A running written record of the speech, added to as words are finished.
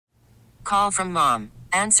call from mom.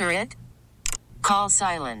 Answer it. Call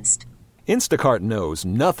silenced. Instacart knows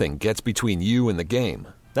nothing gets between you and the game.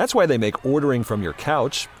 That's why they make ordering from your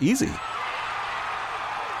couch easy.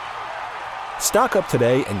 Stock up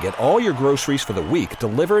today and get all your groceries for the week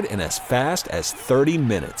delivered in as fast as 30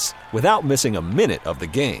 minutes without missing a minute of the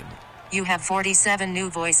game. You have 47 new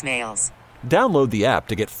voicemails. Download the app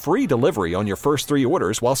to get free delivery on your first 3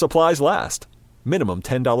 orders while supplies last. Minimum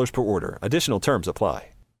 $10 per order. Additional terms apply.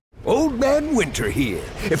 Old Man Winter here.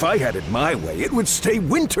 If I had it my way, it would stay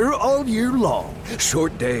winter all year long.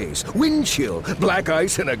 Short days, wind chill, black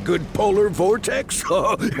ice, and a good polar vortex.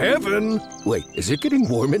 Oh, heaven. Wait, is it getting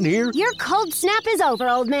warm in here? Your cold snap is over,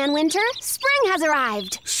 Old Man Winter. Spring has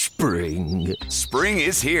arrived. Spring. Spring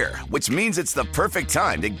is here, which means it's the perfect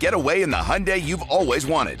time to get away in the Hyundai you've always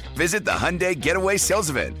wanted. Visit the Hyundai Getaway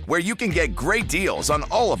Sales Event, where you can get great deals on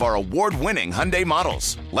all of our award-winning Hyundai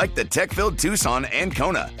models, like the tech-filled Tucson and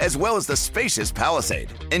Kona, as well as the spacious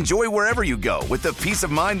Palisade. Enjoy wherever you go with the peace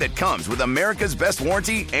of mind that comes with America's best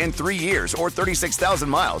warranty and 3 years or 36,000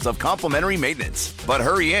 miles of complimentary maintenance. But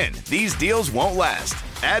hurry in, these deals won't last.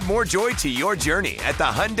 Add more joy to your journey at the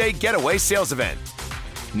Hyundai Getaway Sales Event.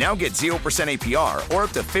 Now get 0% APR or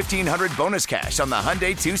up to $1,500 bonus cash on the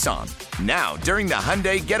Hyundai Tucson. Now, during the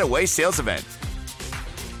Hyundai Getaway Sales Event.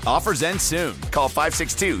 Offers end soon. Call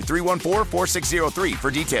 562-314-4603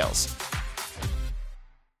 for details.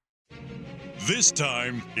 This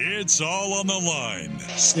time, it's all on the line.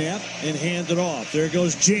 Snap and hand it off. There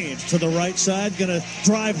goes James to the right side. Going to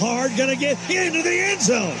drive hard. Going to get into the end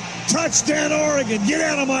zone. Touchdown, Oregon. Get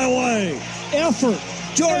out of my way. Effort.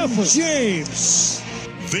 Jordan James.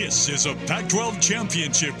 This is a Pac-12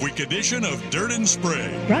 Championship Week edition of Dirt and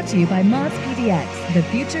Sprague. Brought to you by Mods PDX. The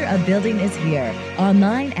future of building is here.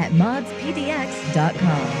 Online at modspdx.com.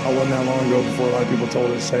 I wasn't that long ago before a lot of people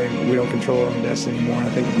told us, hey, we don't control our own destiny anymore. I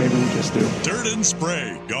think maybe we just do. Dirt and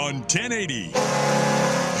Sprague on 1080.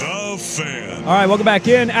 The Fan. All right, welcome back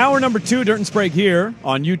in. Hour number 2, Dirt and Sprague here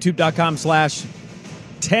on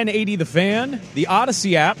youtube.com/1080 The Fan. The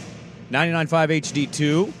Odyssey app, 99.5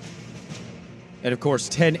 HD2. And, of course,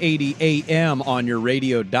 1080 AM on your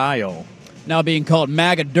radio dial. Now being called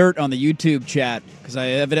MAGA Dirt on the YouTube chat because I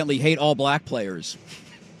evidently hate all black players.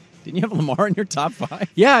 Didn't you have Lamar in your top 5?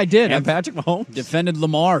 Yeah, I did. And Patrick Mahomes? Defended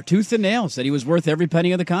Lamar tooth and nail, said he was worth every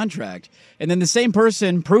penny of the contract. And then the same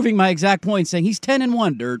person proving my exact point, saying he's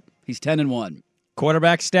 10-1, Dirt. He's 10-1.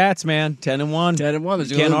 Quarterback stats, man. 10-1. 10-1.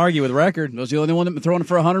 You can't argue with record. He was the only one that been throwing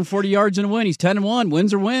for 140 yards in a win. He's 10-1.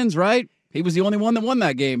 Wins are wins, right? He was the only one that won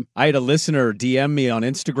that game. I had a listener DM me on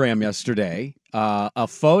Instagram yesterday a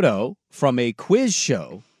photo from a quiz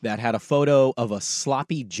show that had a photo of a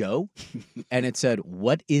sloppy Joe, and it said,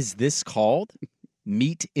 "What is this called?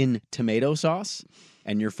 Meat in tomato sauce?"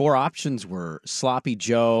 And your 4 options were sloppy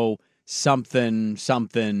Joe, something,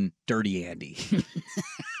 Dirty Andy.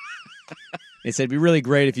 They said, it'd be really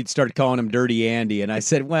great if you'd start calling him Dirty Andy. And I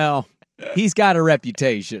said, well, he's got a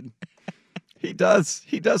reputation. He does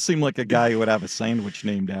seem like a guy who would have a sandwich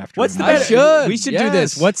named after What's him. the better? We should do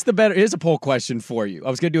this. What's the better? Here's a poll question for you.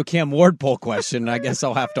 I was going to do a Cam Ward poll question, and I guess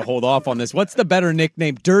I'll have to hold off on this. What's the better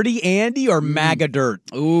nickname, Dirty Andy or MAGA Dirt?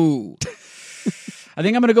 Ooh. I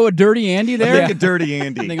think I'm going to go with Dirty Andy there. I think a Dirty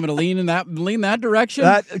Andy. I think I'm going to lean that direction.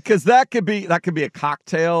 Because that could be a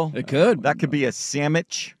cocktail. It could. That could be a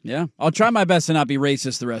sandwich. Yeah. I'll try my best to not be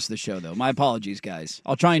racist the rest of the show, though. My apologies, guys.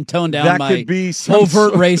 I'll try and tone down my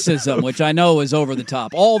overt racism, which I know is over the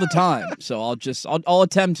top all the time. So I'll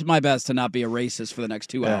attempt my best to not be a racist for the next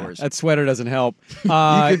 2 hours. That sweater doesn't help. You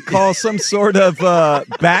could call some sort of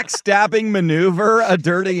backstabbing maneuver a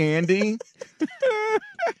Dirty Andy.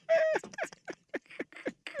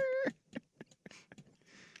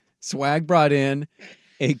 Swag brought in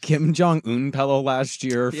a Kim Jong-un pillow last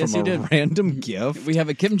year from a random gift. We have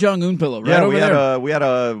a Kim Jong-un pillow right over there. We had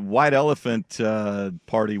a white elephant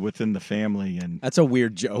party within the family, and that's a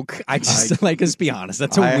weird joke. Let's be honest,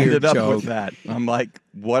 that's a weird ended up joke. with that. I'm like,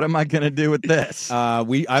 what am I going to do with this? I'm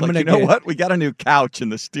going to you know what? We got a new couch in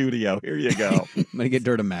the studio. Here you go. I'm going to get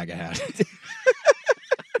Dirt a MAGA hat.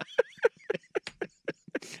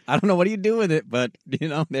 I don't know what do you do with it, but,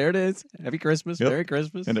 there it is. Happy Christmas. Yep. Merry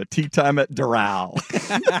Christmas. And a tea time at Doral.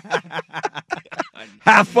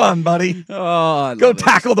 Have fun, buddy. Oh, Go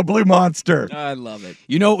tackle the blue monster. I love it.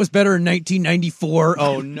 You know it was better in 1994?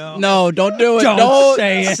 Oh, no. No, don't do it. Don't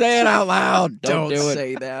say it. Say it out loud. Don't do it.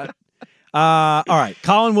 say that. All right.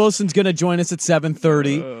 Collin Wilson's going to join us at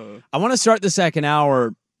 7:30. I want to start the second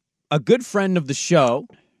hour. A good friend of the show.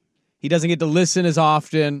 He doesn't get to listen as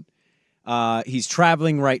often. He's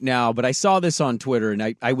traveling right now, but I saw this on Twitter, and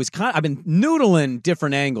I've been noodling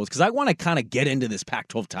different angles because I want to kind of get into this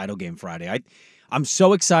Pac-12 title game Friday. I'm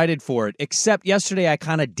so excited for it, except yesterday I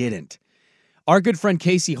kind of didn't. Our good friend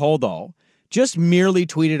Casey Holdall just merely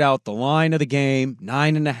tweeted out the line of the game,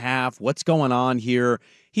 9.5, what's going on here.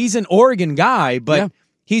 He's an Oregon guy, but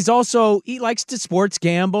he likes to sports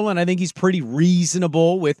gamble, and I think he's pretty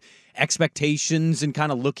reasonable with expectations and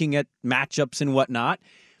kind of looking at matchups and whatnot.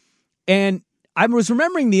 And I was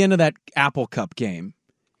remembering the end of that Apple Cup game.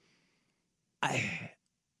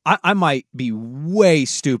 I might be way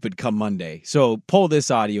stupid come Monday, so pull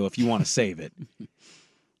this audio if you want to save it.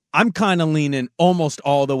 I'm kind of leaning almost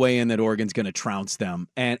all the way in that Oregon's going to trounce them.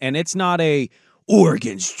 And it's not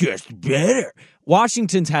Oregon's just better.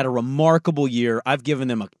 Washington's had a remarkable year. I've given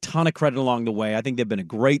them a ton of credit along the way. I think they've been a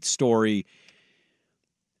great story.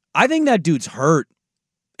 I think that dude's hurt.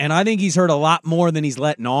 And I think he's hurt a lot more than he's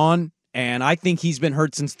letting on. And I think he's been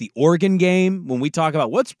hurt since the Oregon game. When we talk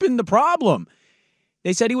about what's been the problem,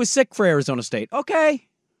 they said he was sick for Arizona State. Okay.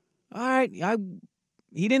 All right.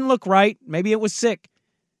 He didn't look right. Maybe it was sick.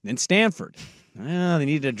 Then Stanford. They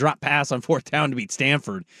needed a drop pass on 4th down to beat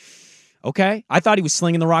Stanford. Okay. I thought he was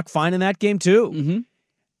slinging the rock fine in that game too. Mm-hmm.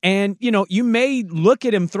 And, you may look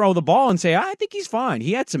at him throw the ball and say, I think he's fine.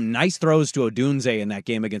 He had some nice throws to Odunze in that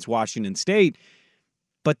game against Washington State.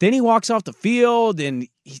 But then he walks off the field, and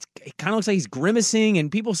it kind of looks like he's grimacing,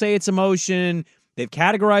 and people say it's emotion. They've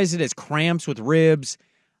categorized it as cramps with ribs.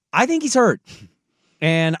 I think he's hurt.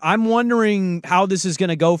 And I'm wondering how this is going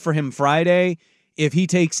to go for him Friday if he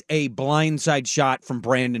takes a blindside shot from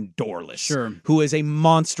Brandon Dorless, who is a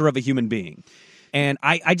monster of a human being. And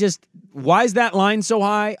I just, why is that line so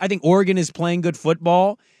high? I think Oregon is playing good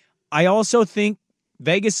football. I also think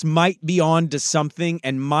Vegas might be on to something,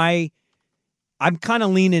 and I'm kind of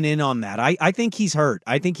leaning in on that. I think he's hurt.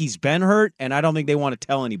 I think he's been hurt, and I don't think they want to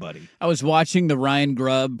tell anybody. I was watching the Ryan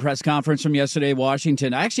Grubb press conference from yesterday,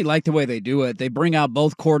 Washington. I actually like the way they do it. They bring out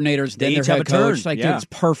both coordinators, then their head coach. Dude, it's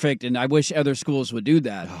perfect, and I wish other schools would do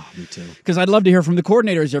that. Oh, me too. Because I'd love to hear from the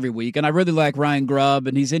coordinators every week, and I really like Ryan Grubb,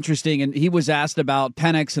 and he's interesting, and he was asked about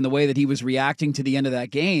Penix and the way that he was reacting to the end of that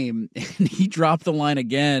game, and he dropped the line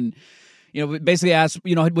again. Basically asked,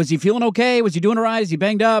 was he feeling okay? Was he doing all right? Is he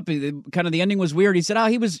banged up? Kind of the ending was weird. He said,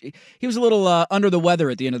 he was a little under the weather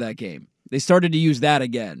at the end of that game. They started to use that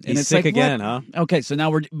again. And he's sick again, huh? Okay, so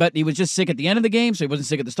now but he was just sick at the end of the game, so he wasn't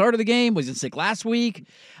sick at the start of the game. Was he sick last week?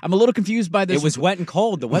 I'm a little confused by this. It was wet and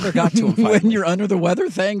cold. The weather got to him finally. When you're under the weather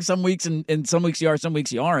thing, some weeks and some weeks you are, some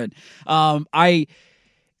weeks you aren't.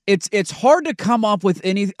 It's hard to come up with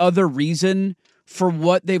any other reason for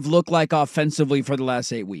what they've looked like offensively for the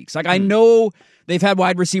last 8 weeks. I know they've had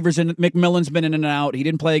wide receivers, and McMillan's been in and out. He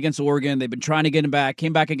didn't play against Oregon. They've been trying to get him back.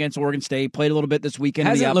 Came back against Oregon State. Played a little bit this weekend.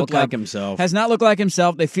 Hasn't looked like himself. Has not looked like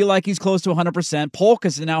himself. They feel like he's close to 100%. Polk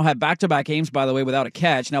has now had back-to-back games, by the way, without a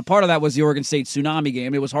catch. Now, part of that was the Oregon State tsunami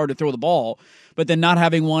game. It was hard to throw the ball. But then not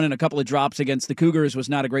having one and a couple of drops against the Cougars was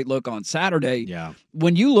not a great look on Saturday. Yeah.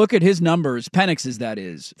 When you look at his numbers, Penix's that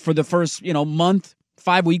is, for the first month,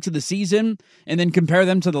 5 weeks of the season, and then compare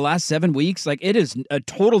them to the last 7 weeks, it is a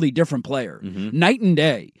totally different player, night and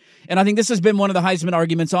day. And I think this has been one of the Heisman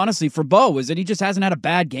arguments, honestly, for Bo, is that he just hasn't had a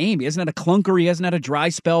bad game. He hasn't had a clunker. He hasn't had a dry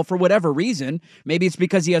spell for whatever reason. Maybe it's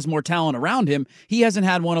because he has more talent around him. He hasn't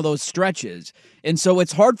had one of those stretches. And so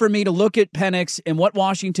it's hard for me to look at Penix and what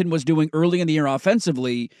Washington was doing early in the year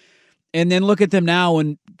offensively and then look at them now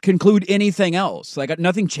and conclude anything else.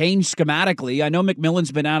 Nothing changed schematically. I know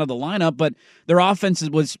McMillan's been out of the lineup, but their offense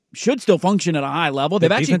should still function at a high level. The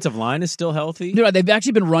defensive line is still healthy. They've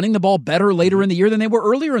actually been running the ball better later in the year than they were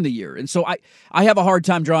earlier in the year. And so I have a hard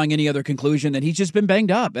time drawing any other conclusion than he's just been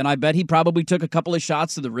banged up. And I bet he probably took a couple of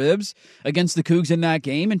shots to the ribs against the Cougs in that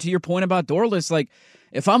game. And to your point about Dorless,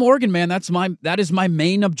 if I'm Oregon, man, that is my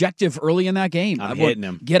main objective early in that game. I'm hitting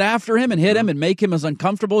him. Get after him and hit him and make him as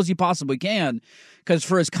uncomfortable as you possibly can. Because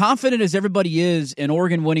for as confident as everybody is in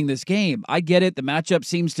Oregon winning this game, I get it. The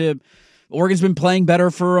matchup Oregon's been playing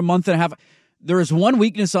better for a month and a half. There is one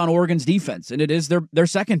weakness on Oregon's defense, and it is their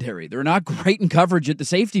secondary. They're not great in coverage at the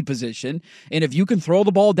safety position, and if you can throw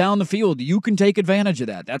the ball down the field, you can take advantage of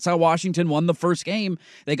that. That's how Washington won the first game.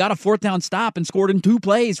 They got a 4th down stop and scored in 2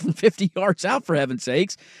 plays from 50 yards out, for heaven's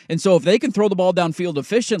sakes. And so if they can throw the ball downfield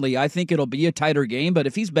efficiently, I think it'll be a tighter game. But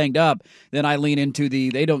if he's banged up, then I lean into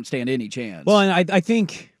they don't stand any chance. Well, and I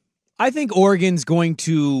think Oregon's going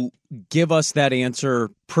to give us that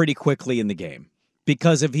answer pretty quickly in the game.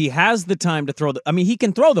 Because if he has the time to throw he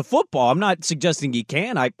can throw the football. I'm not suggesting he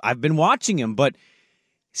can. I've been watching him, but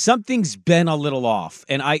something's been a little off.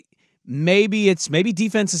 And maybe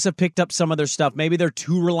defenses have picked up some of their stuff. Maybe they're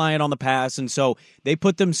too reliant on the pass, and so they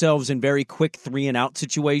put themselves in very quick 3-and-out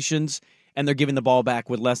situations, and they're giving the ball back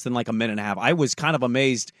with less than like a minute and a half. I was kind of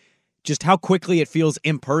amazed just how quickly it feels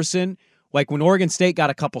in person. Like when Oregon State got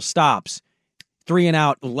a couple stops,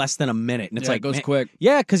 3-and-out less than a minute. And it's it goes quick.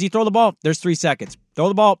 Yeah, because you throw the ball, there's 3 seconds. Throw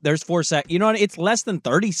the ball, there's 4 seconds. You know what? It's less than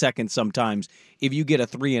 30 seconds sometimes if you get a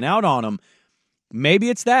 3-and-out on them. Maybe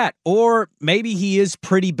it's that. Or maybe he is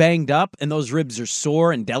pretty banged up and those ribs are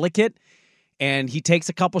sore and delicate. And he takes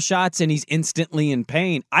a couple shots and he's instantly in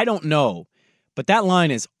pain. I don't know. But that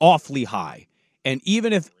line is awfully high. And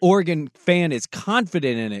even if Oregon fan is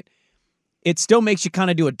confident in it, it still makes you kind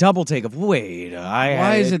of do a double take of, wait,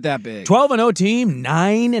 why is it that big? 12-0 team,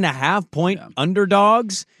 9.5-point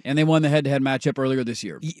underdogs. And they won the head-to-head matchup earlier this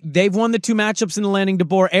year. They've won the 2 matchups in the Lanning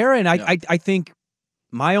DeBoer era, and I think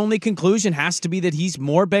my only conclusion has to be that he's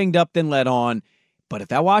more banged up than let on. But if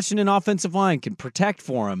that Washington offensive line can protect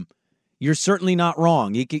for him, you're certainly not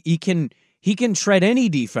wrong. He can tread any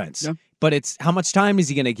defense, but it's how much time is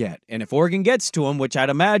he going to get? And if Oregon gets to him, which I'd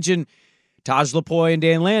imagine Taj Lapoy and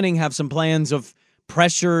Dan Lanning have some plans of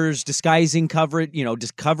pressures, disguising coverage,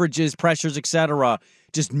 just coverages, pressures, etc.,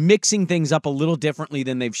 just mixing things up a little differently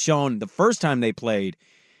than they've shown the first time they played.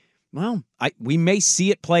 Well, we may see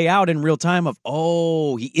it play out in real time of,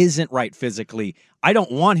 he isn't right physically. I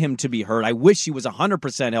don't want him to be hurt. I wish he was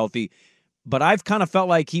 100% healthy, but I've kind of felt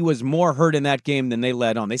like he was more hurt in that game than they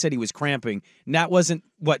let on. They said he was cramping, and that wasn't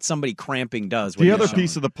what somebody cramping does. The other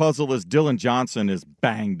piece of the puzzle is Dylan Johnson is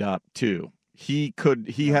banged up, too. He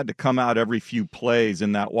had to come out every few plays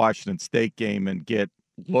in that Washington State game and get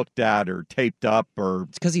looked at or taped up, or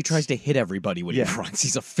it's because he tries to hit everybody when he runs.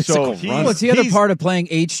 He's a physical runner. It's the other part of playing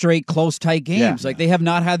 8 straight close, tight games. Like they have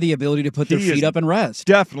not had the ability to put their feet up and rest.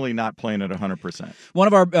 Definitely not playing at 100%. One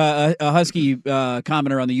of our Husky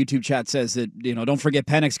commenter on the YouTube chat says that don't forget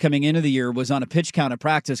Penix coming into the year was on a pitch count at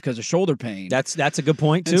practice because of shoulder pain. That's a good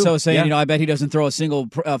point too. And so saying I bet he doesn't throw a single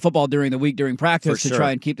football during the week during practice to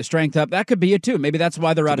try and keep the strength up. That could be it too. Maybe that's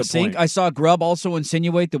why they're out of sync. I saw Grubb also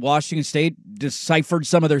insinuate that Washington State deciphered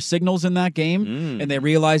some of their signals in that game, and they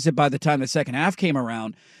realized it by the time the second half came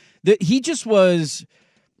around. That he just was,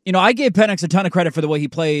 I gave Penix a ton of credit for the way he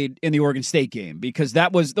played in the Oregon State game because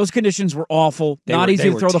those conditions were awful, not easy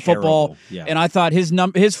to throw the football. Yeah. And I thought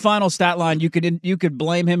his final stat line, you could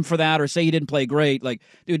blame him for that or say he didn't play great. Like,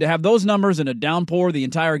 dude, to have those numbers in a downpour the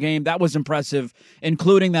entire game, that was impressive,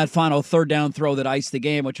 including that final third down throw that iced the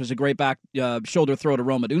game, which was a great back shoulder throw to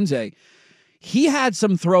Rome Odunze. He had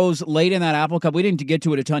some throws late in that Apple Cup. We didn't get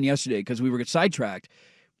to it a ton yesterday because we were sidetracked.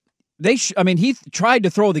 He tried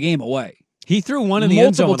to throw the game away. He threw one in the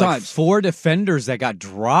end zone with like 4 defenders that got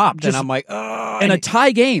dropped, and I'm like, in a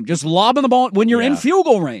tie game, just lobbing the ball when you're in field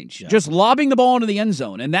goal range, just lobbing the ball into the end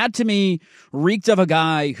zone, and that to me reeked of a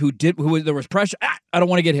guy who there was pressure. I don't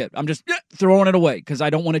want to get hit. I'm just throwing it away because I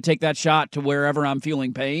don't want to take that shot to wherever I'm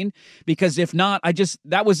feeling pain. Because if not,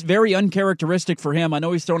 that was very uncharacteristic for him. I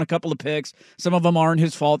know he's thrown a couple of picks. Some of them aren't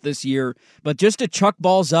his fault this year, but just to chuck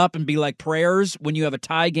balls up and be like prayers when you have a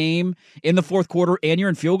tie game in the fourth quarter and you're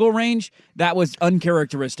in field goal range. That was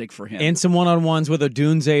uncharacteristic for him. And some one-on-ones with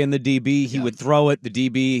Odunze and the DB. He would throw it. The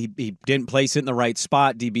DB, he didn't place it in the right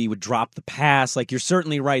spot. DB would drop the pass. Like, you're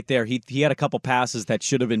certainly right there. He had a couple passes that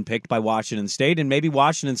should have been picked by Washington State, and maybe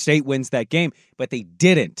Washington State wins that game, but they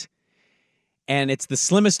didn't. And it's the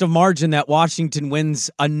slimmest of margin that Washington wins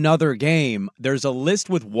another game. There's a list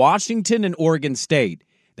with Washington and Oregon State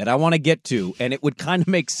that I want to get to, and it would kind of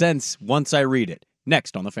make sense once I read it.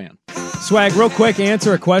 Next on The Fan. Swag, real quick,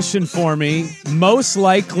 answer a question for me. Most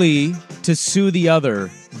likely to sue the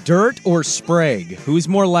other, Dirt or Sprague? Who's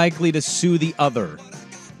more likely to sue the other?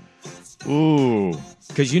 Ooh.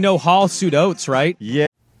 Because Hall sued Oates, right? Yeah.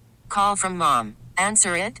 Call from mom.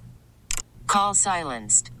 Answer it. Call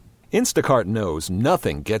silenced. Instacart knows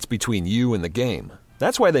nothing gets between you and the game.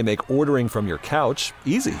 That's why they make ordering from your couch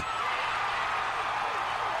easy.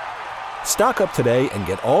 Stock up today and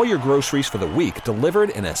get all your groceries for the week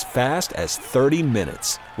delivered in as fast as 30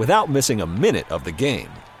 minutes without missing a minute of the game.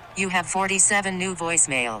 You have 47 new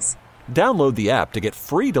voicemails. Download the app to get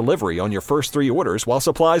free delivery on your first 3 orders while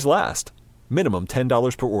supplies last. Minimum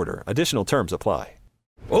 $10 per order. Additional terms apply.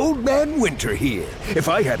 Old Man Winter here. If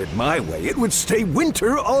I had it my way, it would stay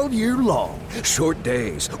winter all year long. Short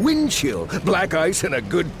days, wind chill, black ice, and a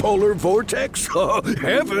good polar vortex. Oh,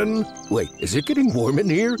 heaven. Wait, is it getting warm in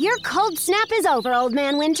here? Your cold snap is over, Old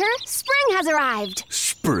Man Winter. Spring has arrived.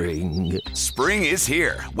 Spring. Spring is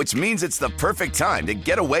here, which means it's the perfect time to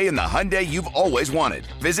get away in the Hyundai you've always wanted.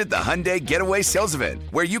 Visit the Hyundai Getaway Sales Event,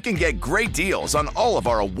 where you can get great deals on all of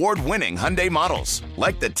our award-winning Hyundai models,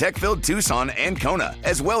 like the tech-filled Tucson and Kona,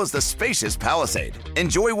 as well as the spacious Palisade.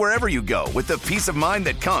 Enjoy wherever you go with the peace of mind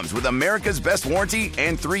that comes with America's best warranty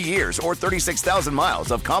and 3 years or 36,000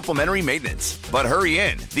 miles of complimentary maintenance. But hurry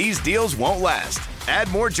in, these deals won't last.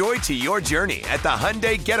 Add more joy to your journey at the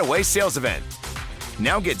Hyundai Getaway Sales Event.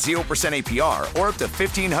 Now get 0% APR or up to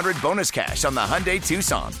 $1,500 bonus cash on the Hyundai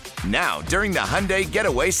Tucson. Now, during the Hyundai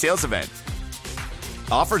Getaway Sales Event.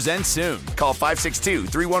 Offers end soon. Call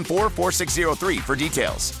 562-314-4603 for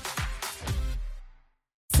details.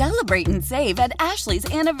 Celebrate and save at Ashley's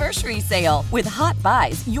Anniversary Sale. With Hot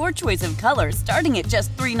Buys, your choice of colors starting at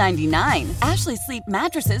just $3.99. Ashley Sleep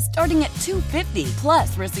mattresses starting at $2.50.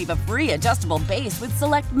 Plus, receive a free adjustable base with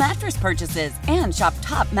select mattress purchases. And shop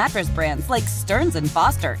top mattress brands like Stearns &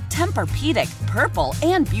 Foster, Tempur-Pedic, Purple,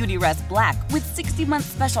 and Beautyrest Black with 60-month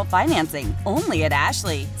special financing. Only at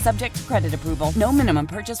Ashley. Subject to credit approval. No minimum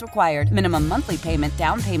purchase required. Minimum monthly payment,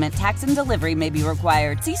 down payment, tax, and delivery may be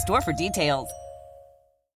required. See store for details.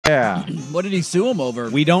 Yeah. What did he sue him over?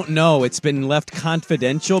 We don't know. It's been left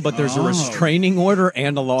confidential, but there's a restraining order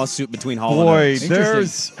and a lawsuit between Hall Boy, and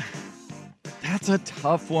that's a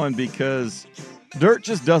tough one because Dirt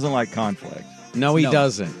just doesn't like conflict. No, he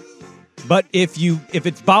doesn't. But if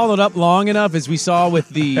it's bottled up long enough, as we saw with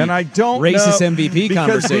the racist MVP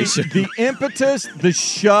conversation, the impetus, the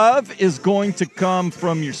shove is going to come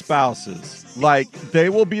from your spouses. Like, they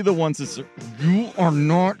will be the ones that say, you are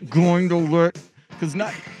not going to let... Because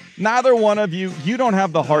neither one of you don't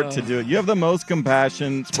have the heart to do it. You have the most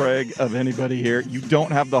compassion, Sprague, of anybody here. You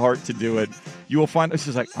don't have the heart to do it. You will find it's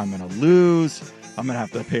just like, I'm going to lose. I'm going to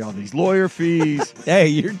have to pay all these lawyer fees. Hey,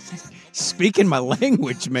 you're speaking my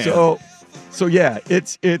language, man. So yeah,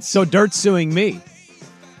 it's so Dirt's suing me.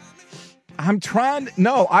 I'm trying.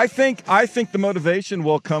 No, I think the motivation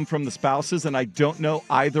will come from the spouses, and I don't know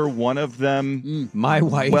either one of them. My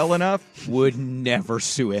wife well enough would never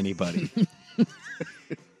sue anybody.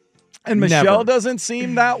 And Michelle doesn't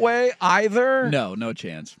seem that way either. No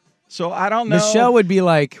chance. So I don't know. Michelle would be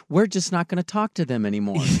like, we're just not going to talk to them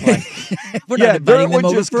anymore. Like, Dirt would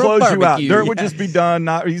just close you out. Dirt would just be done.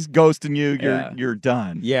 He's ghosting you. You're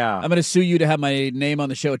done. Yeah. I'm going to sue you to have my name on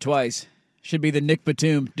the show twice. Should be the Nick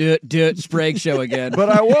Batum Sprague show again. But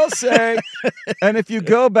I will say, and if you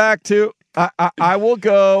go back to, I will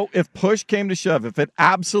go, if push came to shove, if it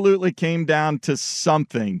absolutely came down to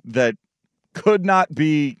something that could not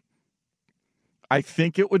be, I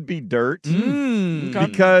think it would be Dirt.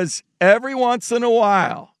 Because every once in a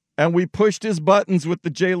while, and we pushed his buttons with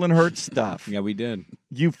the Jalen Hurts stuff. Yeah, we did.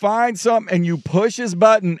 You find something and you push his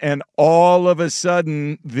button, and all of a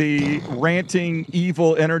sudden, the ranting,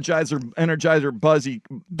 evil Energizer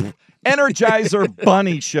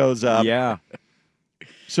Bunny shows up. Yeah.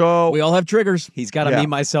 So we all have triggers. He's got a Me,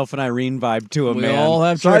 Myself, and Irene vibe to him, man. We all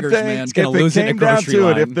have triggers, man. He's going to lose it in a grocery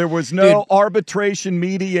line. If there was no arbitration,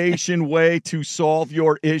 mediation way to solve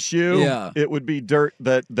your issue, it would be Dirt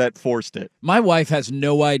that forced it. My wife has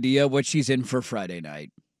no idea what she's in for Friday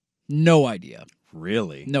night. No idea.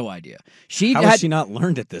 Really? No idea. How has she not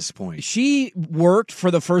learned at this point? She worked for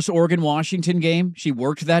the first Oregon-Washington game. She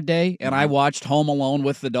worked that day, and I watched Home Alone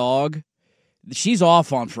with the dog. She's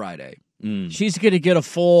off on Friday. She's going to get a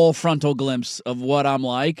full frontal glimpse of what I'm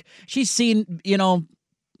like. She's seen, a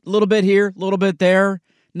little bit here, a little bit there,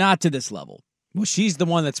 not to this level. Well, she's the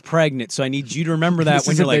one that's pregnant, so I need you to remember that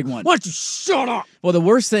when you're like, why don't you shut up? Well, the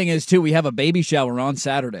worst thing is, too, we have a baby shower on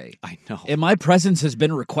Saturday. I know. And my presence has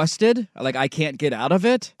been requested. Like, I can't get out of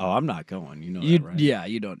it. Oh, I'm not going. You know that, right? Yeah,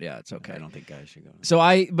 you don't. Yeah, it's okay. I don't think guys should go.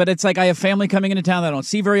 But it's like I have family coming into town that I don't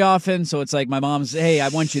see very often, so it's like my mom's, hey, I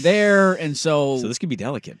want you there, and so this could be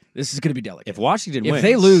delicate. This is going to be delicate. If Washington wins. If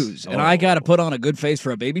they lose, and I got to put on a good face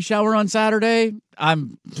for a baby shower on Saturday,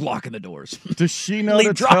 I'm blocking the doors. Does she know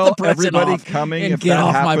to tell everybody coming if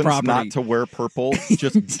that happens not to wear purple?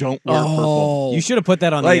 Just don't wear purple. You should have put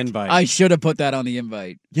that on the invite. I should have put that on the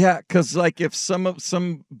invite. Yeah, because if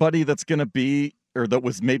somebody that's going to be or that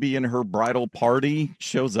was maybe in her bridal party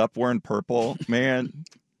shows up wearing purple, man.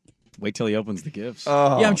 Wait till he opens the gifts.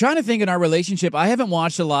 Yeah, I'm trying to think in our relationship. I haven't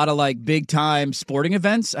watched a lot of big time sporting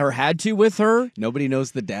events or had to with her. Nobody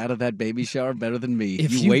knows the dad of that baby shower better than me.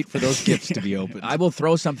 If you wait for those gifts to be opened. I will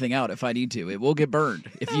throw something out if I need to. It will get burned.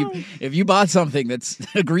 If you bought something that's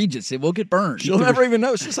egregious, it will get burned. She'll never even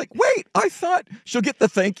know. She's like, wait, I thought she'll get the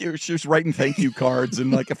thank you. She's writing thank you cards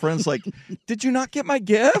and a friend's like, did you not get my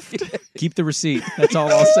gift? Keep the receipt. That's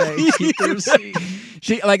all I'll say. Keep the receipt.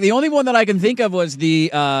 The only one that I can think of was the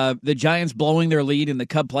Giants blowing their lead in the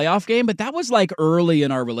Cub playoff game, but that was like early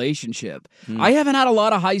in our relationship. I haven't had a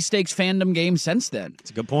lot of high stakes fandom games since then. That's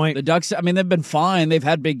a good point. The Ducks, I mean, they've been fine. They've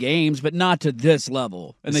had big games, but not to this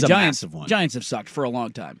level. And the Giants have sucked for a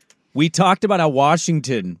long time. We talked about how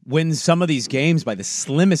Washington wins some of these games by the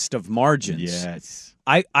slimmest of margins. Yes.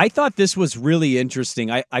 I thought this was really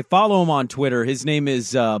interesting. I follow him on Twitter. His name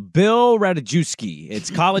is Bill Radajewski.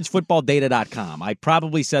 It's collegefootballdata.com. I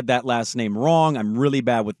probably said that last name wrong. I'm really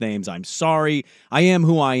bad with names. I'm sorry. I am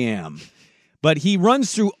who I am. But he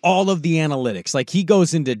runs through all of the analytics. Like, he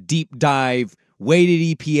goes into deep dive,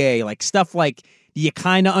 weighted EPA, like stuff like you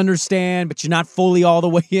kind of understand, but you're not fully all the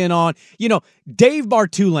way in on. You know, Dave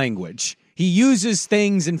Bartu language. He uses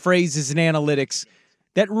things and phrases and analytics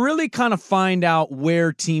that really kind of find out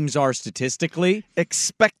where teams are statistically.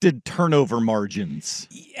 Expected turnover margins.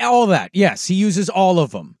 All that, yes. He uses all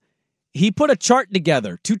of them. He put a chart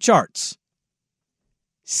together, 2 charts.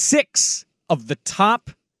 4 of the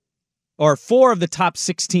top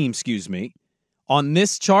 6 teams, on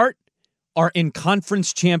this chart are in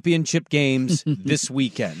conference championship games this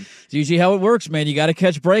weekend. It's usually how it works, man. You got to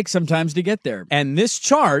catch breaks sometimes to get there. And this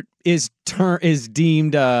chart is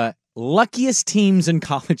deemed luckiest teams in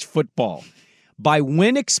college football by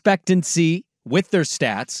win expectancy with their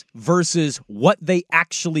stats versus what they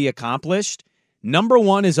actually accomplished. Number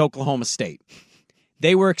 1 is Oklahoma State.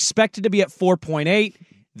 They were expected to be at 4.8.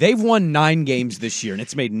 They've won 9 games this year, and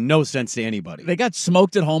it's made no sense to anybody. They got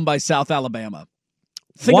smoked at home by South Alabama.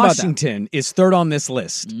 Washington is 3rd on this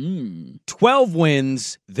list. 12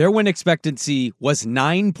 wins. Their win expectancy was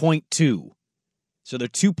 9.2. So they're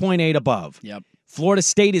 2.8 above. Yep. Florida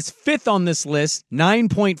State is 5th on this list,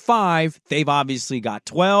 9.5. They've obviously got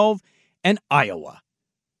 12. And Iowa.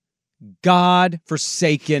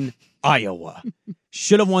 God-forsaken Iowa.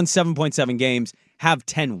 Should have won 7.7 games, have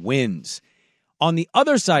 10 wins. On the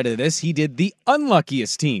other side of this, he did the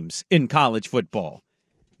unluckiest teams in college football.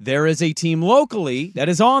 There is a team locally that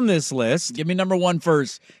is on this list. Give me number 1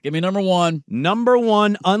 first. Give me number 1. Number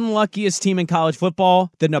 1 unluckiest team in college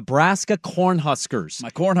football, the Nebraska Cornhuskers. My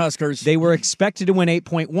Cornhuskers. They were expected to win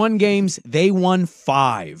 8.1 games. They won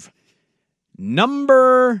 5.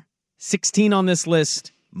 Number 16 on this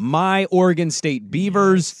list, my Oregon State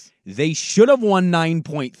Beavers. Yes. They should have won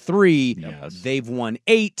 9.3. Yes. They've won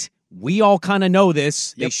 8. We all kind of know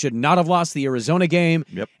this. Yep. They should not have lost the Arizona game.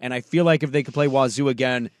 Yep. And I feel like if they could play Wazoo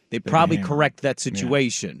again, they'd probably correct that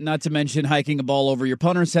situation. Yeah. Not to mention hiking a ball over your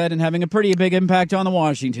punter's head and having a pretty big impact on the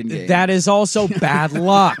Washington game. That is also bad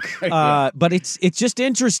luck. But it's just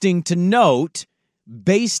interesting to note,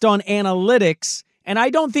 based on analytics, and I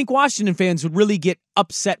don't think Washington fans would really get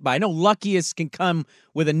upset by. I know luckiest can come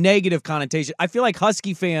with a negative connotation. I feel like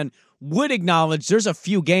Husky fan would acknowledge there's a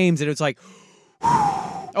few games that it's like,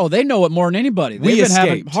 oh, they know it more than anybody. They've been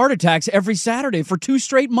having heart attacks every Saturday for 2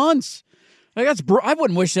 straight months. Like, I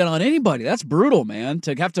wouldn't wish that on anybody. That's brutal, man,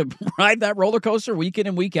 to have to ride that roller coaster week in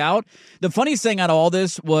and week out. The funniest thing out of all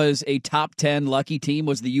this was a top 10 lucky team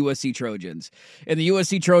was the USC Trojans. And the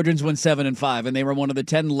USC Trojans went 7-5, and they were one of the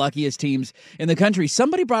 10 luckiest teams in the country.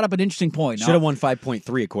 Somebody brought up an interesting point. Should have won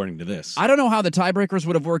 5.3 according to this. I don't know how the tiebreakers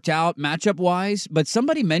would have worked out matchup-wise, but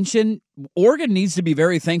somebody mentioned Oregon needs to be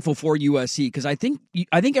very thankful for USC because I think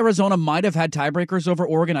Arizona might have had tiebreakers over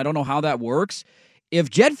Oregon. I don't know how that works. If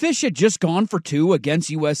Jed Fish had just gone for 2 against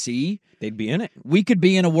USC, they'd be in it. We could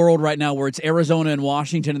be in a world right now where it's Arizona and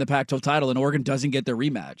Washington in the Pac-12 title and Oregon doesn't get their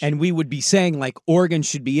rematch. And we would be saying, like, Oregon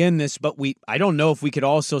should be in this, but I don't know if we could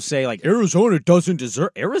also say, like, Arizona doesn't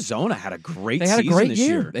deserve. Arizona had a great season this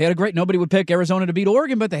year. They had a great, nobody would pick Arizona to beat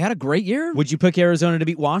Oregon, but they had a great year. Would you pick Arizona to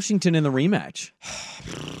beat Washington in the rematch?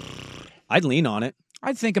 I'd lean on it.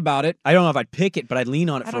 I'd think about it. I don't know if I'd pick it, but I'd lean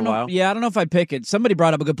on it for a while. Yeah, I don't know if I'd pick it. Somebody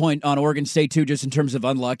brought up a good point on Oregon State, too, just in terms of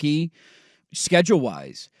unlucky,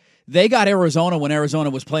 schedule-wise. They got Arizona when Arizona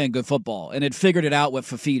was playing good football and had figured it out with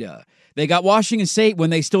Fafita. They got Washington State when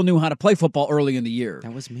they still knew how to play football early in the year.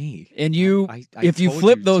 That was me. And if you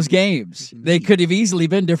flip those games, they could have easily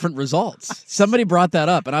been different results. Somebody brought that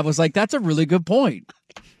up, and I was like, that's a really good point.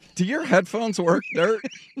 Do your headphones work, Dirt?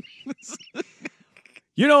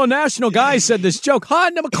 You know, a national guy said this joke. Hot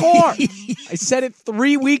in the car. I said it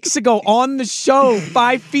 3 weeks ago on the show,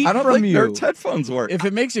 5 feet from you. I don't think Dirt's headphones work. If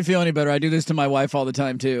it makes you feel any better, I do this to my wife all the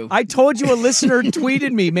time, too. I told you a listener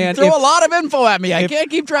tweeted me, man. Throw a lot of info at me. I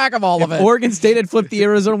can't keep track of all of it. Oregon State had flipped the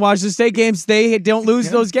Arizona-Washington State games. They don't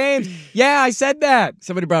lose those games. Yeah, I said that.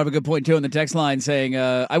 Somebody brought up a good point, too, in the text line saying,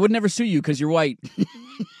 I would never sue you because you're white.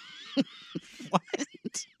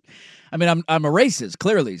 What? I mean, I'm a racist,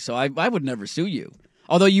 clearly, so I would never sue you.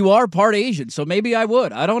 Although you are part Asian, so maybe I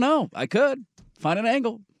would. I don't know. I could. Find an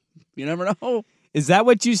angle. You never know. Is that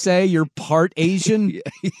what you say? You're part Asian?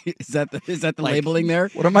 Is that the labeling there?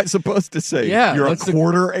 What am I supposed to say? Yeah, You're a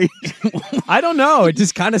quarter Asian? I don't know. It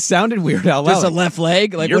just kind of sounded weird out loud. Just a left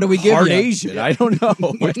leg? Like, You're what do we give you? part Asian. I don't know.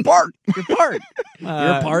 Which part? You're part.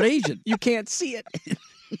 You're part Asian. You can't see it.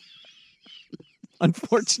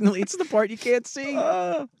 Unfortunately, it's the part you can't see.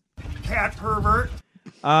 Cat pervert.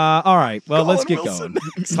 All right. Well, let's get Wilson.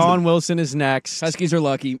 going. Collin Wilson is next. Huskies are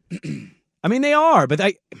lucky. I mean, they are, but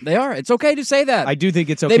they are. It's okay to say that. I do think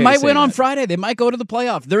it's okay. They might to say win on that. Friday. They might go to the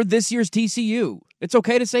playoff. They're this year's TCU. It's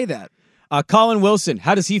okay to say that. Collin Wilson,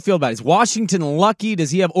 how does he feel about it? Is Washington lucky? Does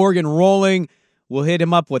he have Oregon rolling? We'll hit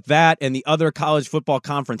him up with that and the other college football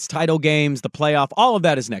conference title games, the playoff. All of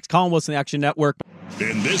that is next. Collin Wilson, the Action Network.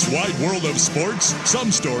 In this wide world of sports,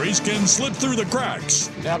 some stories can slip through the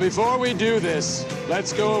cracks. Now, before we do this,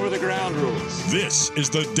 let's go over the ground rules. This is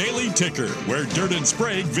the Daily Ticker, where Dirt and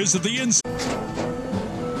Sprague visit the inside.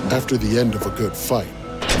 After the end of a good fight,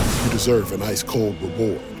 you deserve an ice-cold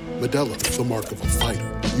reward. Modelo, the mark of a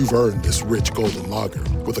fighter. You've earned this rich golden lager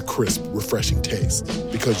with a crisp, refreshing taste.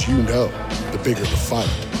 Because you know, the bigger the fight,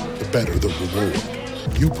 the better the reward.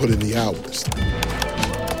 You put in the hours,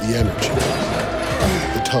 the energy,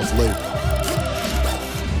 the tough labor.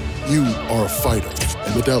 You are a fighter,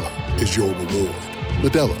 and Modelo is your reward.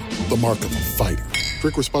 Modelo, the mark of a fighter.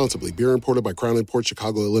 Drink responsibly. Beer imported by Crown Imports,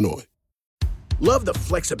 Chicago, Illinois. Love the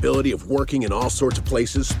flexibility of working in all sorts of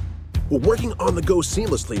places? Well, working on the go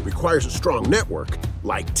seamlessly requires a strong network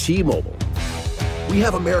like T-Mobile. We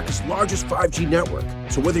have America's largest 5G network,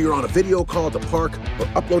 so whether you're on a video call at the park or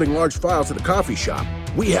uploading large files at a coffee shop,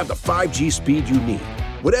 we have the 5G speed you need.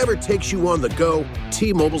 Whatever takes you on the go,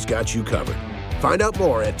 T-Mobile's got you covered. Find out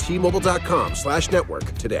more at T-Mobile.com/network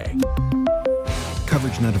today.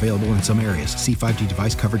 Coverage not available in some areas. See 5G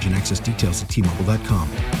device coverage and access details at T-Mobile.com.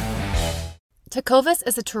 Tecovas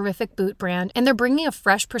is a terrific boot brand, and they're bringing a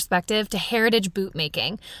fresh perspective to heritage boot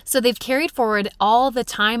making. So they've carried forward all the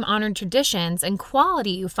time-honored traditions and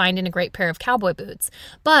quality you find in a great pair of cowboy boots,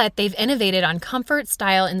 but they've innovated on comfort,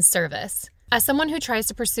 style, and service. As someone who tries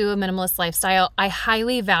to pursue a minimalist lifestyle, I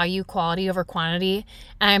highly value quality over quantity,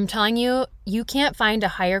 and I'm telling you, you can't find a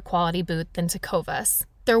higher quality boot than Tecovas.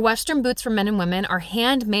 Their Western boots for men and women are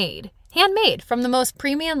handmade from the most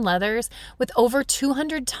premium leathers with over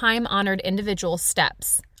 200 time-honored individual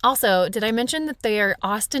steps. Also, did I mention that they are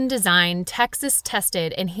Austin-designed,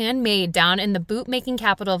 Texas-tested, and handmade down in the boot-making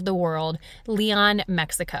capital of the world, Leon,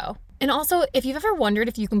 Mexico. And also, if you've ever wondered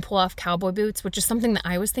if you can pull off cowboy boots, which is something that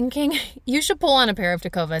I was thinking, you should pull on a pair of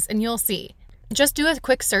Tecovas and you'll see. Just do a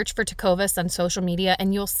quick search for Tecovas on social media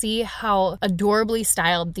and you'll see how adorably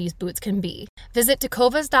styled these boots can be. Visit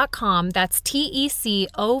tecovas.com, that's TECOVAS.com,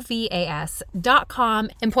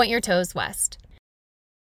 and point your toes west.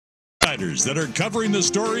 Writers that are covering the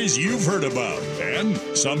stories you've heard about, and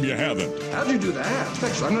some you haven't. How'd you do that?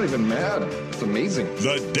 Actually, I'm not even mad. It's amazing.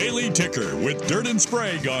 The Daily Ticker with Dirt and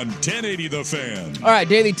Sprague on 1080 The Fan. All right,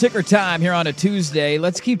 Daily Ticker time here on a Tuesday.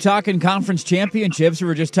 Let's keep talking conference championships. We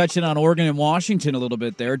were just touching on Oregon and Washington a little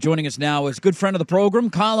bit there. Joining us now is good friend of the program,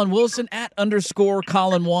 Collin Wilson,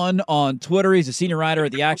 @_Collin1 on Twitter. He's a senior writer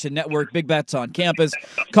at the Action Network, Big Bets on Campus.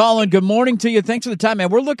 Collin, good morning to you. Thanks for the time, man.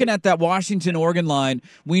 We're looking at that Washington-Oregon line.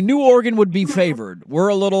 We knew Oregon would be favored. We're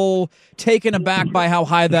a little taken aback by how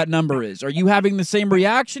high that number is. Are you having the same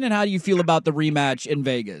reaction, and how do you feel about the rematch in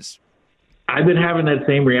Vegas? I've been having that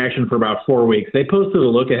same reaction for about 4 weeks. They posted a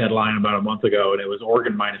look-ahead line about a month ago, and it was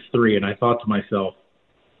Oregon -3, and I thought to myself,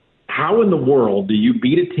 how in the world do you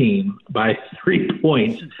beat a team by 3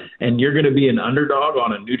 points, and you're going to be an underdog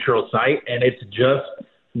on a neutral site? And it's just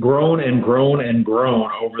grown and grown and grown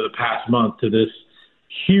over the past month to this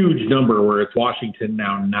huge number where it's Washington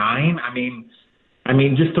now 9. I mean,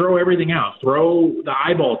 just throw everything out. Throw the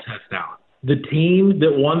eyeball test out. The team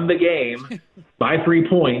that won the game by 3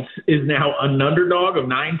 points is now an underdog of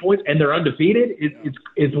 9 points, and they're undefeated.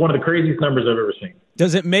 It's one of the craziest numbers I've ever seen.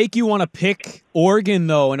 Does it make you want to pick Oregon,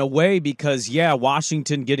 though, in a way? Because, yeah,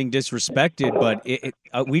 Washington getting disrespected, but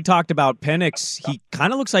we talked about Penix. He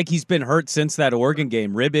kind of looks like he's been hurt since that Oregon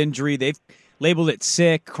game. Rib injury. They've labeled it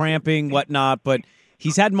sick, cramping, whatnot, but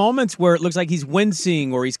he's had moments where it looks like he's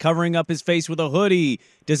wincing or he's covering up his face with a hoodie.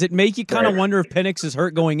 Does it make you kind of wonder if Penix is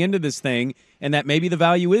hurt going into this thing and that maybe the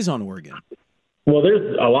value is on Oregon? Well,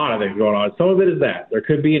 there's a lot of things going on. Some of it is that. There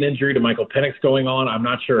could be an injury to Michael Penix going on. I'm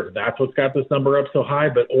not sure if that's what's got this number up so high,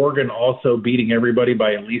 but Oregon also beating everybody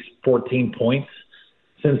by at least 14 points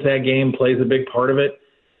since that game plays a big part of it.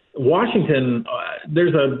 Washington,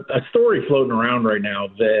 there's a story floating around right now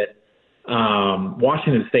that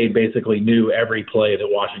Washington State basically knew every play that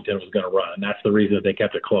Washington was going to run, and that's the reason that they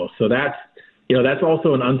kept it close. So that's, that's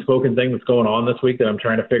also an unspoken thing that's going on this week that I'm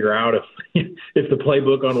trying to figure out if the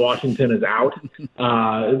playbook on Washington is out.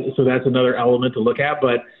 So that's another element to look at.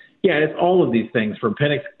 But, yeah, it's all of these things, from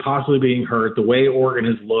Penix possibly being hurt, the way Oregon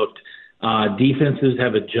has looked. Defenses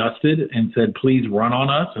have adjusted and said, please run on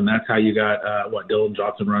us. And that's how you got, Dylan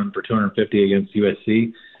Johnson running for 250 against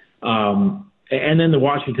USC. And then the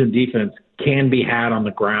Washington defense can be had on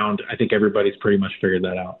the ground. I think everybody's pretty much figured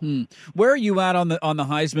that out. Where are you at on the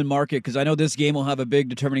Heisman market? Because I know this game will have a big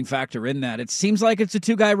determining factor in that. It seems like it's a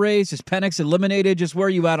two-guy race. Is Penix eliminated? Just where are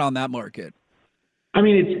you at on that market? I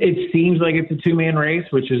mean, it seems like it's a two-man race,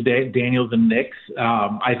 which is Daniels and Nix.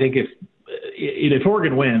 I think if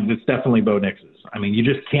Oregon wins, it's definitely Bo Nix's. I mean, you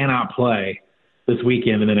just cannot play this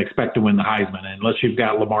weekend and then expect to win the Heisman unless you've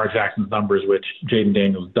got Lamar Jackson's numbers, which Jaden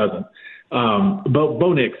Daniels doesn't.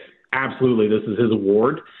 Bo Nix, absolutely, this is his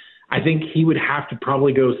award. I think he would have to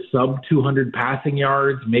probably go sub 200 passing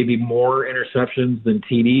yards, maybe more interceptions than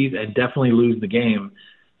TDs, and definitely lose the game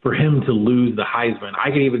for him to lose the Heisman. I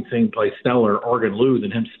could even see him play stellar, Oregon lose,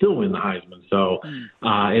 and him still win the Heisman. So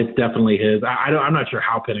it's definitely his. I'm not sure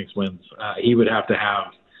how Penix wins. He would have to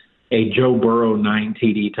have a Joe Burrow 9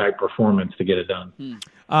 TD type performance to get it done.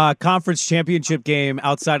 Conference championship game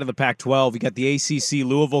outside of the Pac-12. You got the ACC,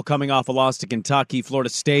 Louisville coming off a loss to Kentucky, Florida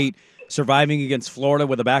State surviving against Florida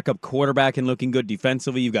with a backup quarterback and looking good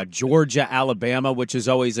defensively. You've got Georgia, Alabama, which is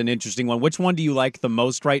always an interesting one. Which one do you like the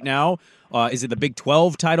most right now? Is it the Big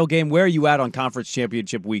 12 title game? Where are you at on conference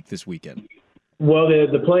championship week this weekend? Well,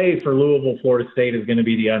 the play for Louisville, Florida State is going to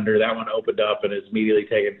be the under. That one opened up and has immediately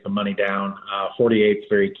taken some money down. 48 is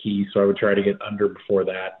very key, so I would try to get under before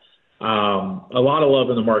that. A lot of love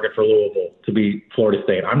in the market for Louisville to beat Florida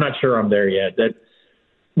State. I'm not sure I'm there yet. That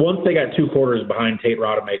once they got 2 quarters behind Tate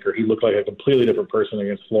Rodemaker, he looked like a completely different person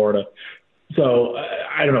against Florida. So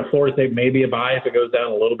I don't know. Florida State may be a buy if it goes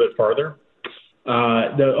down a little bit farther.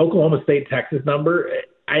 The Oklahoma State-Texas number,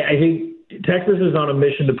 I think Texas is on a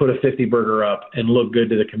mission to put a 50-burger up and look good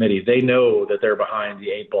to the committee. They know that they're behind the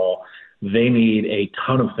 8 ball. They need a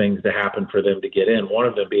ton of things to happen for them to get in, one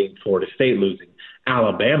of them being Florida State losing.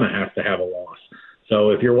 Alabama has to have a loss.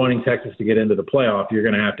 So if you're wanting Texas to get into the playoff, you're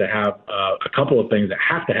going to have a couple of things that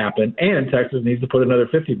have to happen, and Texas needs to put another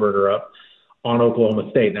 50-burger up on Oklahoma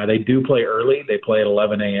State. Now, they do play early. They play at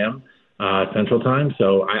 11 a.m. Central Time,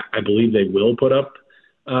 so I believe they will put up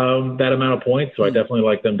that amount of points, so I definitely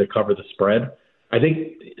like them to cover the spread. I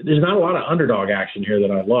think there's not a lot of underdog action here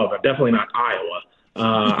that I love. Definitely not Iowa.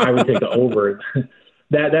 I would take the over.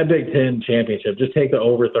 That Big Ten championship, just take the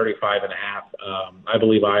over 35.5. I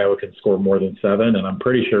believe Iowa can score more than 7, and I'm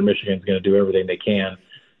pretty sure Michigan's going to do everything they can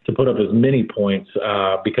to put up as many points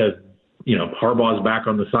because, Harbaugh's back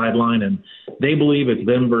on the sideline, and they believe it's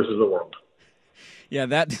them versus the world. Yeah,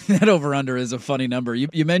 that over-under is a funny number.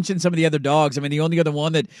 You mentioned some of the other dogs. I mean, the only other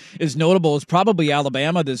one that is notable is probably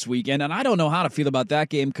Alabama this weekend, and I don't know how to feel about that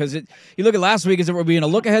game because you look at last week as if we're being a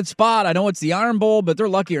look-ahead spot. I know it's the Iron Bowl, but they're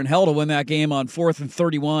luckier in hell to win that game on 4th and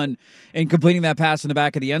 31 and completing that pass in the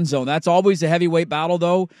back of the end zone. That's always a heavyweight battle,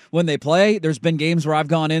 though, when they play. There's been games where I've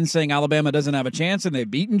gone in saying Alabama doesn't have a chance, and they've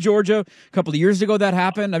beaten Georgia. A couple of years ago that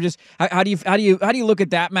happened. How do you look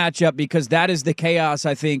at that matchup? Because that is the chaos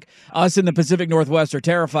I think us in the Pacific Northwest are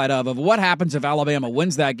terrified of what happens if Alabama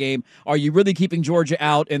wins that game. Are you really keeping Georgia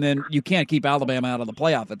out, and then you can't keep Alabama out of the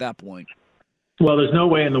playoff at that point? Well, there's no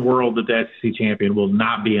way in the world that the SEC champion will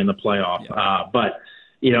not be in the playoff. Yeah. But,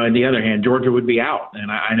 on the other hand, Georgia would be out.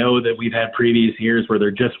 And I know that we've had previous years where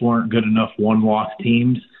there just weren't good enough one-loss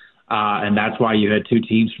teams, and that's why you had 2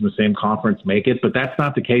 teams from the same conference make it. But that's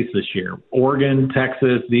not the case this year. Oregon,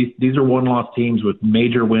 Texas, these are one-loss teams with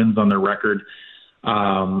major wins on their record.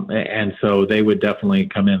 And so they would definitely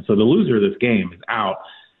come in. So the loser of this game is out.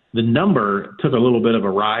 The number took a little bit of a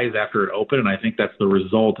rise after it opened, and I think that's the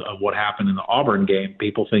result of what happened in the Auburn game,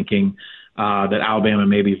 people thinking that Alabama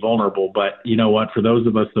may be vulnerable. But you know what? For those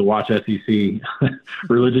of us that watch SEC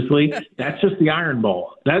religiously, that's just the Iron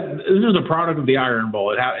Bowl. This is a product of the Iron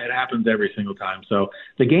Bowl. It happens every single time. So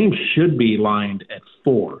the game should be lined at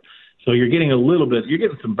 4. So you're getting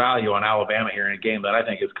some value on Alabama here in a game that I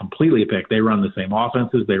think is completely a pick. They run the same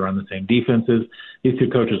offenses. They run the same defenses. These 2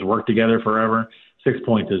 coaches work together forever. 6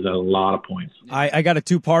 points is a lot of points. I got a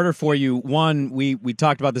 2-parter for you. One, we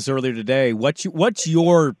talked about this earlier today. What's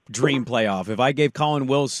your dream playoff? If I gave Collin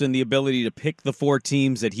Wilson the ability to pick the 4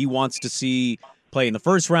 teams that he wants to see play in the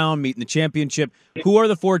first round, meet in the championship, who are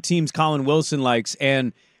the 4 teams Collin Wilson likes?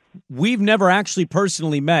 And we've never actually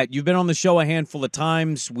personally met. You've been on the show a handful of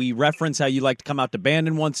times. We reference how you like to come out to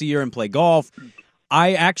Bandon once a year and play golf.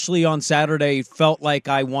 I actually on Saturday felt like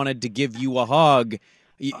I wanted to give you a hug.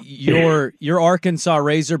 your Arkansas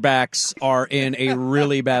Razorbacks are in a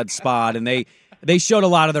really bad spot, and they showed a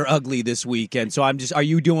lot of their ugly this weekend. So are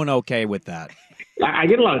you doing okay with that? I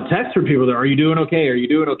get a lot of texts from people that, are you doing okay? Are you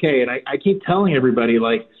doing okay? And I keep telling everybody,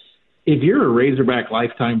 like, if you're a Razorback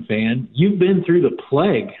lifetime fan, you've been through the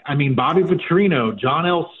plague. I mean, Bobby Petrino, John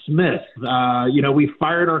L. Smith, we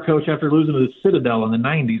fired our coach after losing to the Citadel in the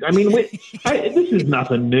 90s. I mean, this is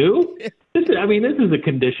nothing new. This is a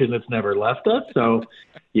condition that's never left us. So,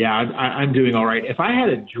 yeah, I'm doing all right. If I had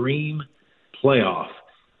a dream playoff,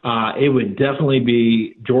 it would definitely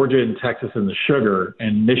be Georgia and Texas in the Sugar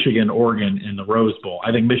and Michigan, Oregon in the Rose Bowl.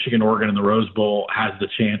 I think Michigan, Oregon in the Rose Bowl has the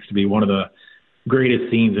chance to be one of the greatest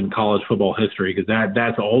scenes in college football history, because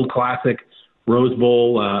that's an old classic Rose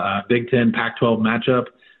Bowl, Big Ten, Pac-12 matchup,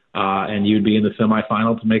 and you'd be in the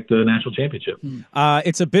semifinal to make the national championship.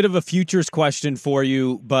 It's a bit of a futures question for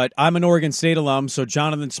you, but I'm an Oregon State alum, so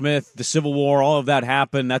Jonathan Smith, the Civil War, all of that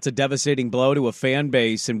happened. That's a devastating blow to a fan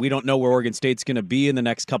base, and we don't know where Oregon State's going to be in the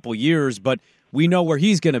next couple years, but we know where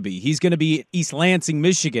he's going to be. He's going to be East Lansing,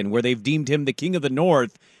 Michigan, where they've deemed him the king of the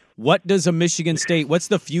North. What does a Michigan State, what's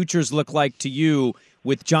the futures look like to you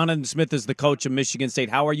with Jonathan Smith as the coach of Michigan State?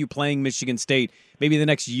 How are you playing Michigan State maybe the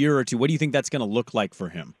next year or two? What do you think that's going to look like for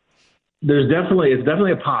him? It's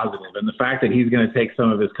definitely a positive, and the fact that he's going to take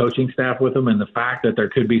some of his coaching staff with him, and the fact that there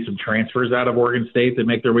could be some transfers out of Oregon State that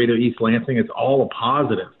make their way to East Lansing, it's all a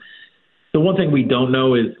positive. The one thing we don't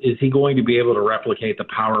know is he going to be able to replicate the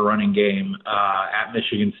power running game at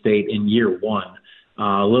Michigan State in year one?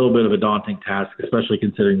 A little bit of a daunting task, especially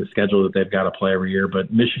considering the schedule that they've got to play every year.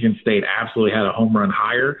 But Michigan State absolutely had a home run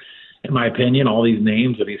hire. In my opinion, all these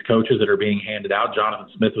names of these coaches that are being handed out,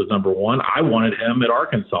 Jonathan Smith was number one. I wanted him at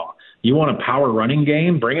Arkansas. You want a power running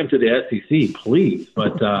game? Bring him to the SEC, please.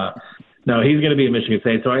 But no, he's going to be at Michigan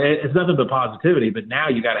State. So it's nothing but positivity. But now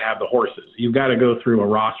you got to have the horses. You've got to go through a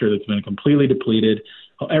roster that's been completely depleted.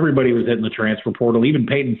 Everybody was hitting the transfer portal. Even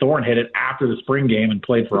Peyton Thorne hit it after the spring game and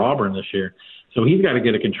played for Auburn this year. So he's got to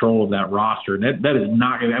get a control of that roster. And that is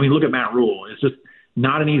not going to – I mean, look at Matt Rule. It's just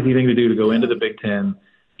not an easy thing to do to go into the Big Ten,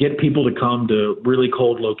 get people to come to really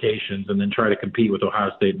cold locations, and then try to compete with Ohio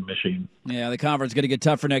State and Michigan. Yeah, the conference is going to get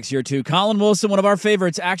tough for next year, too. Collin Wilson, one of our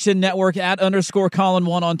favorites, Action Network,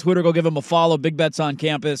 @_Collin1 on Twitter. Go give him a follow. Big Bets on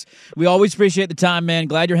Campus. We always appreciate the time, man.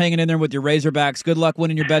 Glad you're hanging in there with your Razorbacks. Good luck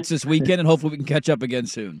winning your bets this weekend, and hopefully we can catch up again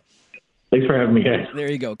soon. Thanks for having me, guys. There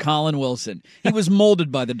you go, Collin Wilson. He was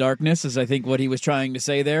molded by the darkness, is I think what he was trying to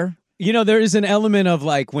say there. You know, there is an element of,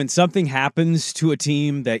 like, when something happens to a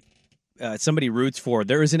team that somebody roots for,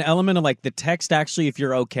 there is an element of, like, the text actually, if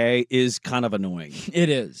you're okay, is kind of annoying. It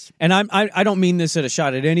is. And I don't mean this at a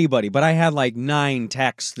shot at anybody, but I had, like, 9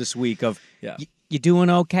 texts this week of, you doing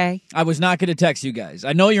okay? I was not going to text you guys.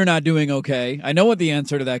 I know you're not doing okay. I know what the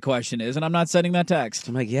answer to that question is, and I'm not sending that text.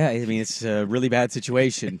 I'm like, yeah, I mean, it's a really bad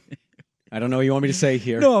situation. I don't know what you want me to say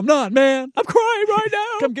here. No, I'm not, man. I'm crying right now.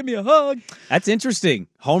 Come give me a hug. That's interesting.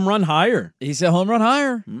 Home run hire. He's a home run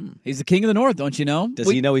hire. He's the king of the North, don't you know? Does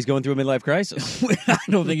he know he's going through a midlife crisis? I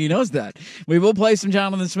don't think he knows that. We will play some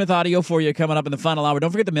Jonathan Smith audio for you coming up in the final hour.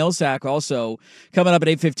 Don't forget the mail sack also coming up at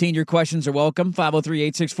 8:15. Your questions are welcome.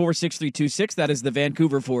 503-864-6326. That is the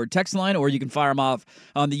Vancouver Ford text line, or you can fire them off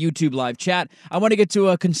on the YouTube live chat. I want to get to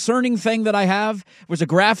a concerning thing that I have. There was a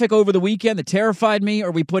graphic over the weekend that terrified me.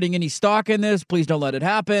 Are we putting any stock in this? Please don't let it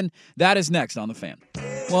happen. That is next on The Fan.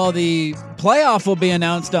 Well, the playoff will be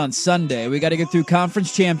announced on Sunday. We got to get through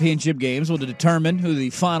conference championship games. We'll determine who the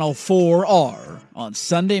final 4 are on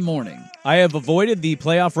Sunday morning. I have avoided the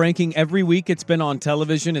playoff ranking every week. It's been on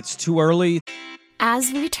television. It's too early.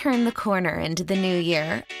 As we turn the corner into the new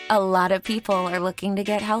year, a lot of people are looking to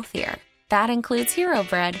get healthier. That includes Hero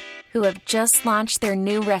Bread, who have just launched their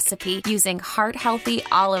new recipe using heart-healthy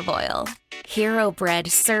olive oil. Hero Bread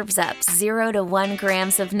serves up 0 to 1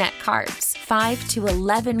 grams of net carbs, 5 to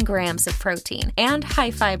 11 grams of protein, and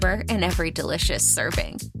high fiber in every delicious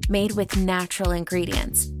serving. Made with natural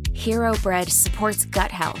ingredients, Hero Bread supports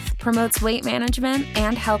gut health, promotes weight management,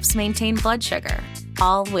 and helps maintain blood sugar.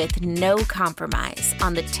 All with no compromise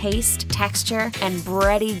on the taste, texture, and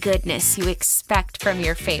bready goodness you expect from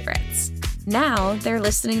your favorites. Now they're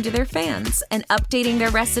listening to their fans and updating their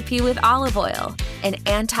recipe with olive oil, an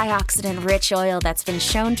antioxidant-rich oil that's been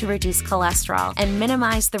shown to reduce cholesterol and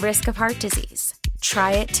minimize the risk of heart disease.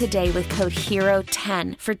 Try it today with code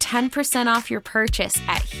HERO10 for 10% off your purchase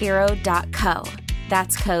at hero.co.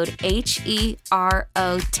 That's code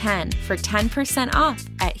HERO10 for 10% off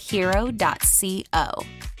at hero.co.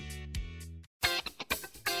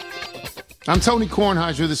 I'm Tony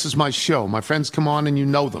Kornheiser. This is my show. My friends come on and you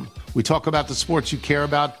know them. We talk about the sports you care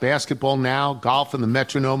about, basketball now, golf, and the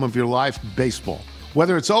metronome of your life, baseball.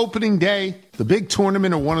 Whether it's opening day, the big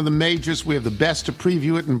tournament, or one of the majors, we have the best to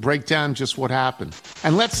preview it and break down just what happened.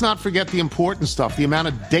 And let's not forget the important stuff, the amount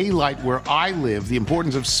of daylight where I live, the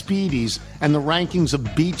importance of speedies, and the rankings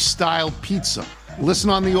of beach-style pizza. Listen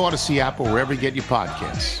on the Odyssey app or wherever you get your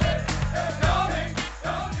podcasts.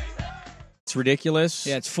 It's ridiculous.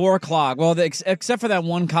 Yeah, it's 4 o'clock. Well, except for that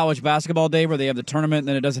one college basketball day where they have the tournament, and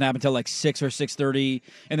then it doesn't happen until like 6 or 6:30,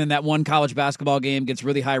 and then that one college basketball game gets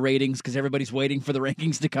really high ratings because everybody's waiting for the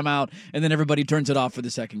rankings to come out, and then everybody turns it off for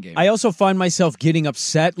the second game. I also find myself getting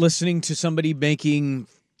upset listening to somebody making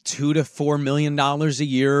 $2 to $4 million a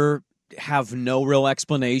year have no real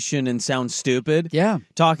explanation and sound stupid. Yeah.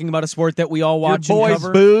 Talking about a sport that we all watch Your boys and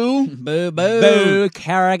cover. boo. Boo, boo. Boo,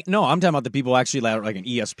 Carrick. No, I'm talking about the people actually like an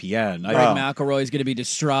ESPN. Greg McElroy is going to be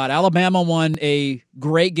distraught. Alabama won a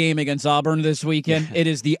great game against Auburn this weekend. It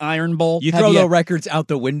is the Iron Bowl. You throw the records out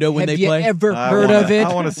the window when they play? Have you ever heard of it?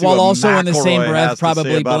 While also in the same breath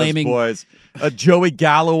probably blaming boys. Joey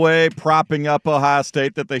Galloway propping up Ohio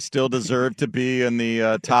State that they still deserve to be in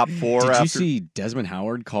the top 4. Did you see Desmond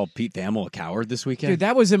Howard call Pete Thamel a coward this weekend? Dude,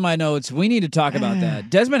 that was in my notes. We need to talk about that.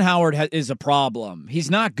 Desmond Howard is a problem.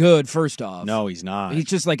 He's not good, first off. No, he's not. He's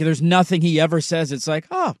just like, there's nothing he ever says. It's like,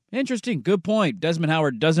 oh, interesting, good point. Desmond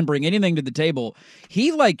Howard doesn't bring anything to the table.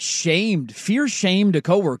 He fear-shamed a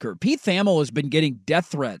coworker. Pete Thamel has been getting death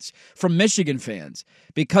threats from Michigan fans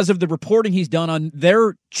because of the reporting he's done on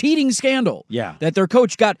their cheating scandal. Yeah. That their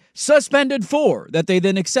coach got suspended for, that they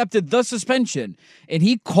then accepted the suspension. And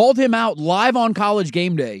he called him out live on College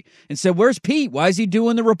Game Day and said, where's Pete? Why is he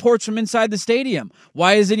doing the reports from inside the stadium?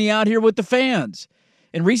 Why isn't he out here with the fans?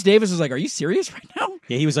 And Reese Davis was like, are you serious right now?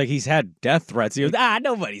 Yeah, he was like, he's had death threats. He was,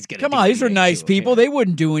 nobody's going to Come on, these are nice people. They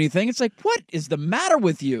wouldn't do anything. It's like, what is the matter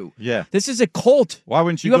with you? Yeah. This is a cult. Why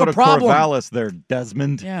wouldn't you have go a to problem. Corvallis there,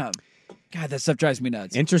 Desmond? Yeah. God, that stuff drives me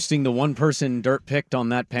nuts. Interesting, the one person Dirt picked on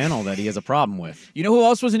that panel that he has a problem with. You know who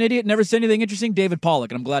else was an idiot, never said anything interesting? David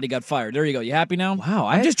Pollack, and I'm glad he got fired. There you go. You happy now? Wow.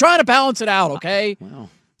 I'm just trying to balance it out, okay? Wow.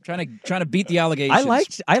 Trying to beat the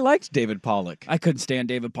allegations. I liked David Pollack. I couldn't stand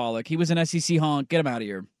David Pollack. He was an SEC honk. Get him out of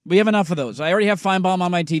here. We have enough of those. I already have Feinbaum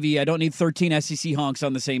on my TV. I don't need 13 SEC honks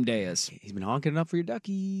on the same day as. He's been honking enough for your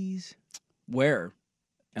Duckies. Where?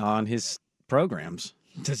 On his programs.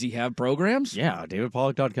 Does he have programs? Yeah,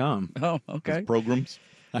 davidpollack.com. Oh, okay. His programs?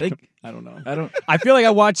 I don't know. I feel like I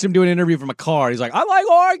watched him do an interview from a car. He's like, I like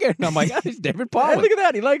Oregon. And I'm like, he's David Pollack. Hey, look at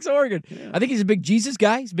that. He likes Oregon. Yeah. I think he's a big Jesus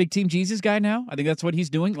guy. He's a big Team Jesus guy now. I think that's what he's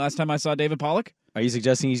doing. Last time I saw David Pollack. Are you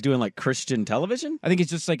suggesting he's doing like Christian television? I think he's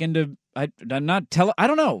just like into I don't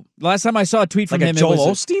know. Last time I saw a tweet from like him, a Joel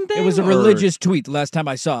Osteen thing? It was a religious tweet. Last time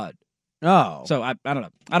I saw it. Oh, so I don't know.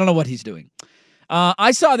 I don't know what he's doing.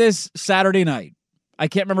 I saw this Saturday night. I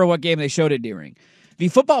can't remember what game they showed it during. The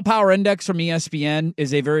Football Power Index from ESPN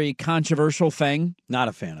is a very controversial thing. Not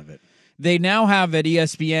a fan of it. They now have at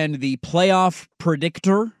ESPN the Playoff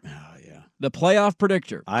Predictor. Oh, yeah. The Playoff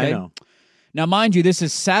Predictor. Okay? I know. Now, mind you, this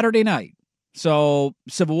is Saturday night. So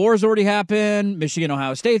Civil War's already happened.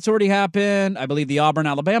 Michigan-Ohio State's already happened. I believe the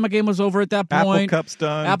Auburn-Alabama game was over at that point.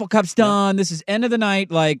 Apple Cup's done. This is end of the night,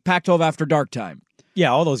 like Pac-12 after dark time.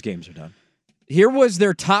 Yeah, all those games are done. Here was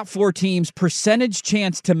their top 4 teams' percentage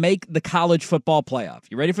chance to make the college football playoff.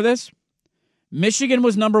 You ready for this? Michigan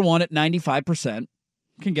was number 1 at 95%.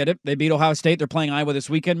 Can get it. They beat Ohio State. They're playing Iowa this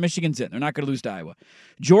weekend. Michigan's in. They're not going to lose to Iowa.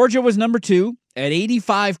 Georgia was number 2 at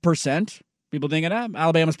 85%. People thinking,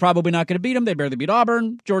 Alabama's probably not going to beat them. They barely beat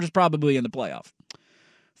Auburn. Georgia's probably in the playoff.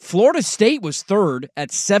 Florida State was 3rd at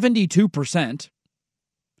 72%.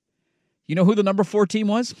 You know who the number 4 team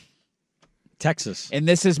was? Texas. And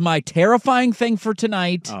this is my terrifying thing for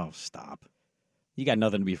tonight. Oh, stop. You got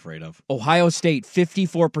nothing to be afraid of. Ohio State,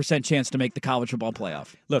 54% chance to make the college football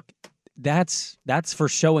playoff. Look, that's for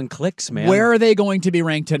show and clicks, man. Where are they going to be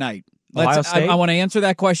ranked tonight? Ohio State? I want to answer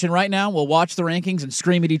that question right now. We'll watch the rankings and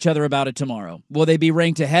scream at each other about it tomorrow. Will they be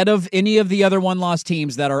ranked ahead of any of the other one-loss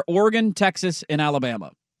teams that are Oregon, Texas, and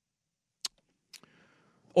Alabama?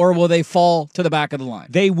 Or will they fall to the back of the line?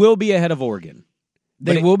 They will be ahead of Oregon.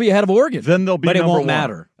 They will be ahead of Oregon. Then they'll be but it won't 1.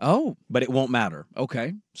 matter. Oh. But it won't matter.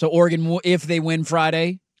 Okay. So Oregon, if they win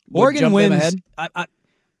Friday, Oregon wins. Ahead?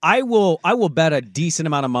 I will bet a decent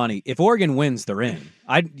amount of money. If Oregon wins, they're in.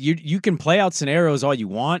 You can play out scenarios all you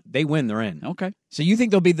want. They win, they're in. Okay. So you think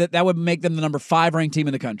they'll be that would make them the number 5 ranked team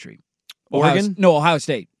in the country? Oregon? Ohio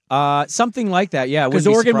State. Something like that, yeah. Because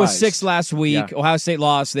Oregon was 6th last week. Yeah. Ohio State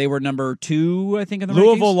lost. They were number 2, I think, in the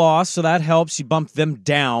Louisville rankings. lost, so that helps. You bump them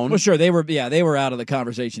down. Well, sure. They were out of the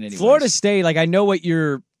conversation anyway. Florida State, I know what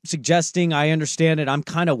you're suggesting. I understand it. I'm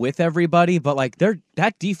kind of with everybody, but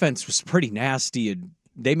that defense was pretty nasty. And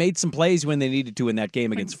they made some plays when they needed to in that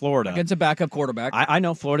game against Florida. Against a backup quarterback. I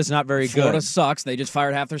know Florida's not very good. Florida sucks. They just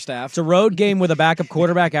fired half their staff. It's a road game with a backup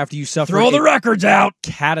quarterback after you suffer Throw the records out.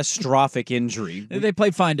 Catastrophic injury. They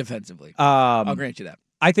played fine defensively. I'll grant you that.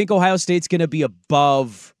 I think Ohio State's going to be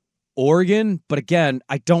above Oregon, but again,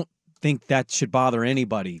 I don't think that should bother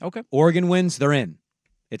anybody. Okay. Oregon wins, they're in.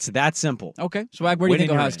 It's that simple. Okay. So where do you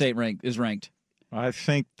think Ohio State is ranked? I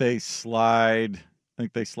think they slide. I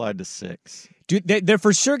think they slide to 6. Dude, they're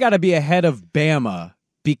for sure got to be ahead of Bama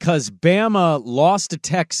because Bama lost to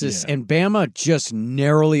Texas and Bama just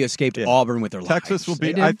narrowly escaped Auburn with their Texas lives.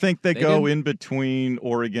 will be. I think they go in between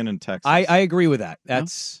Oregon and Texas. I agree with that.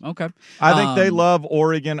 That's okay. I think they love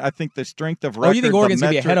Oregon. I think the strength of record. Oh, you think Oregon's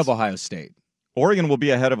going to be ahead of Ohio State? Oregon will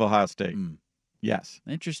be ahead of Ohio State. Yes.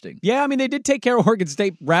 Interesting. Yeah, I mean, they did take care of Oregon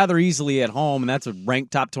State rather easily at home, and that's a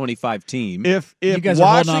ranked top 25 team. If you guys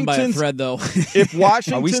are holding on by a thread, though. If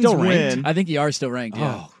Washington's win, I think you are still ranked,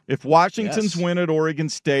 yeah. If Washington's win at Oregon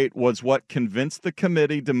State was what convinced the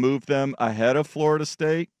committee to move them ahead of Florida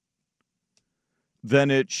State, then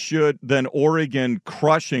Oregon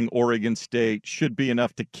crushing Oregon State should be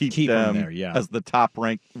enough to keep them there, as the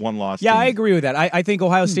top-ranked one-loss team. Yeah, I agree with that. I think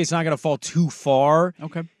Ohio State's not going to fall too far.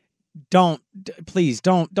 Okay. Please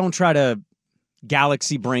don't try to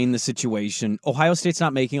galaxy brain the situation. Ohio State's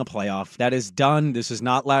not making a playoff. That is done. This is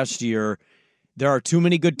not last year. There are too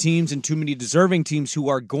many good teams and too many deserving teams who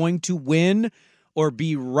are going to win or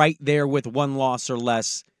be right there with one loss or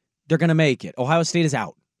less. They're going to make it. Ohio State is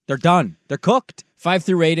out. They're done. They're cooked. 5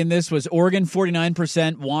 through 8 in this was Oregon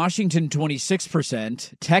 49%, Washington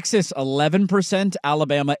 26%, Texas 11%,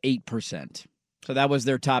 Alabama 8%. So that was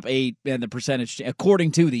their top 8 and the percentage,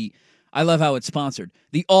 according to I love how it's sponsored,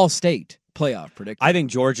 the All-State playoff prediction. I think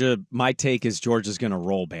Georgia, my take is Georgia's going to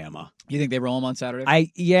roll Bama. You think they roll them on Saturday?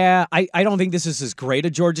 I don't think this is as great a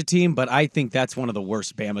Georgia team, but I think that's one of the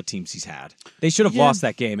worst Bama teams he's had. They should have lost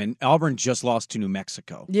that game, and Auburn just lost to New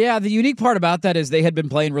Mexico. Yeah, the unique part about that is they had been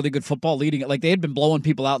playing really good football they had been blowing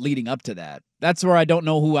people out leading up to that. That's where I don't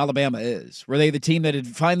know who Alabama is. Were they the team that had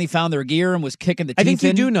finally found their gear and was kicking the teeth in? I think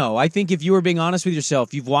you do know. I think if you were being honest with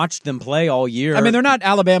yourself, you've watched them play all year. I mean, they're not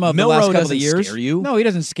Alabama of the last couple of years. Scare you? No, he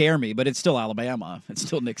doesn't scare me, but it's still Alabama. It's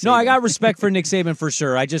still Nick Saban. No, I got respect for Nick Saban for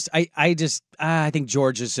sure. I think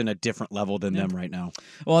Georgia's in a different level than them right now.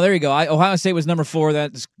 Well, there you go. Ohio State was number 4.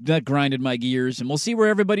 That grinded my gears, and we'll see where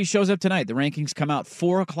everybody shows up tonight. The rankings come out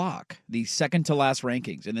 4:00, the second to last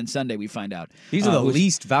rankings, and then Sunday we find out. These are the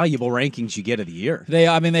least valuable rankings you get of the year. They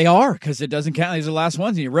are, because it doesn't count. These are the last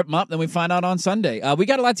ones, and you rip them up, then we find out on Sunday. We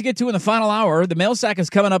got a lot to get to in the final hour. The mail sack is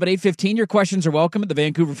coming up at 8:15. Your questions are welcome at the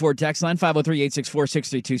Vancouver Ford text line,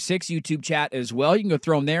 503-864-6326. YouTube chat as well. You can go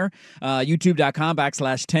throw them there.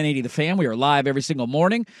 YouTube.com/1080thefan. We are live every single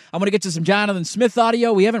morning. I'm going to get to some Jonathan Smith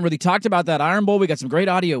audio. We haven't really talked about that Iron Bowl. We got some great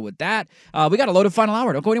audio with that. We got a loaded final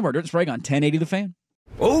hour. Don't go anywhere. Dirt and Sprague on 1080 The Fan.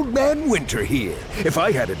 Old Man Winter here. If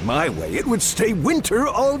I had it my way, it would stay winter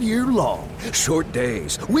all year long. Short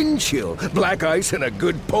days, wind chill, black ice, and a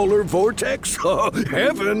good polar vortex. Oh,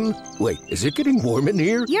 heaven. Wait, is it getting warm in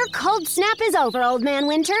here? Your cold snap is over, Old Man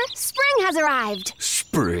Winter. Spring has arrived.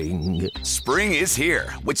 Spring. Spring is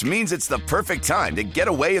here, which means it's the perfect time to get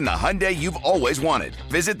away in the Hyundai you've always wanted.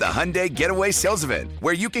 Visit the Hyundai Getaway Sales Event,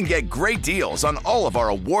 where you can get great deals on all of our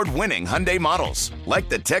award-winning Hyundai models, like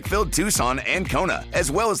the tech-filled Tucson and Kona,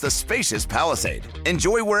 as well as the spacious Palisade.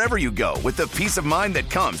 Enjoy wherever you go with the peace of mind that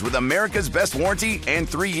comes with America's best warranty and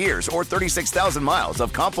 3 years or 36,000 miles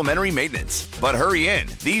of complimentary maintenance. But hurry in,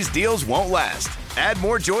 these deals won't last. Add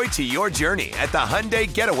more joy to your journey at the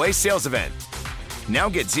Hyundai Getaway Sales Event. Now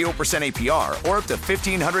get 0% APR or up to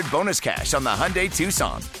 $1,500 bonus cash on the Hyundai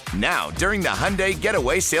Tucson. Now, during the Hyundai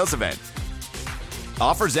Getaway Sales Event.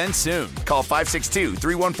 Offers end soon. Call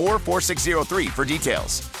 562-314-4603 for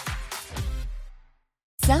details.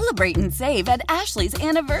 Celebrate and save at Ashley's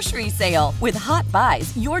Anniversary Sale. With Hot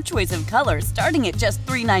Buys, your choice of colors starting at just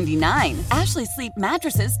 $3.99. Ashley Sleep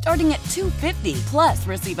mattresses starting at $2.50. Plus,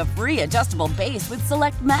 receive a free adjustable base with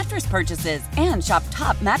select mattress purchases. And shop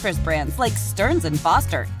top mattress brands like Stearns &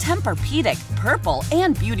 Foster, Tempur-Pedic, Purple,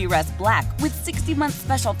 and Beautyrest Black with 60-month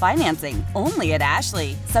special financing. Only at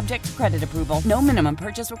Ashley. Subject to credit approval. No minimum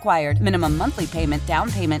purchase required. Minimum monthly payment,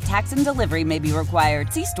 down payment, tax, and delivery may be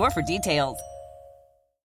required. See store for details.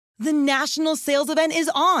 The national sales event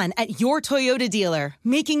is on at your Toyota dealer,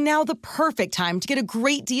 making now the perfect time to get a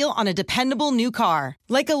great deal on a dependable new car.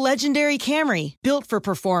 Like a legendary Camry, built for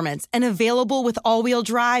performance and available with all-wheel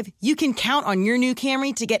drive, you can count on your new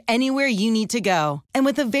Camry to get anywhere you need to go. And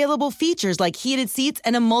with available features like heated seats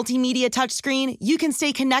and a multimedia touchscreen, you can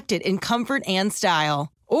stay connected in comfort and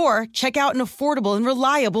style. Or check out an affordable and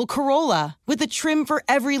reliable Corolla with a trim for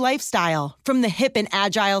every lifestyle. From the hip and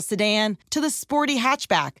agile sedan to the sporty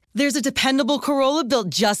hatchback, there's a dependable Corolla built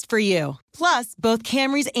just for you. Plus, both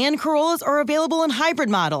Camrys and Corollas are available in hybrid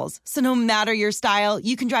models, so no matter your style,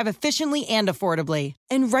 you can drive efficiently and affordably.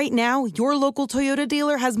 And right now, your local Toyota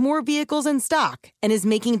dealer has more vehicles in stock and is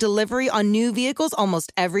making delivery on new vehicles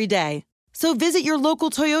almost every day. So visit your local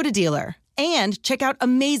Toyota dealer and check out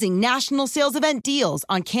amazing national sales event deals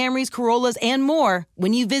on Camrys, Corollas, and more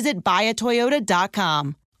when you visit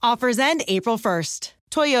buyatoyota.com. Offers end April 1st.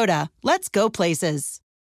 Toyota, let's go places.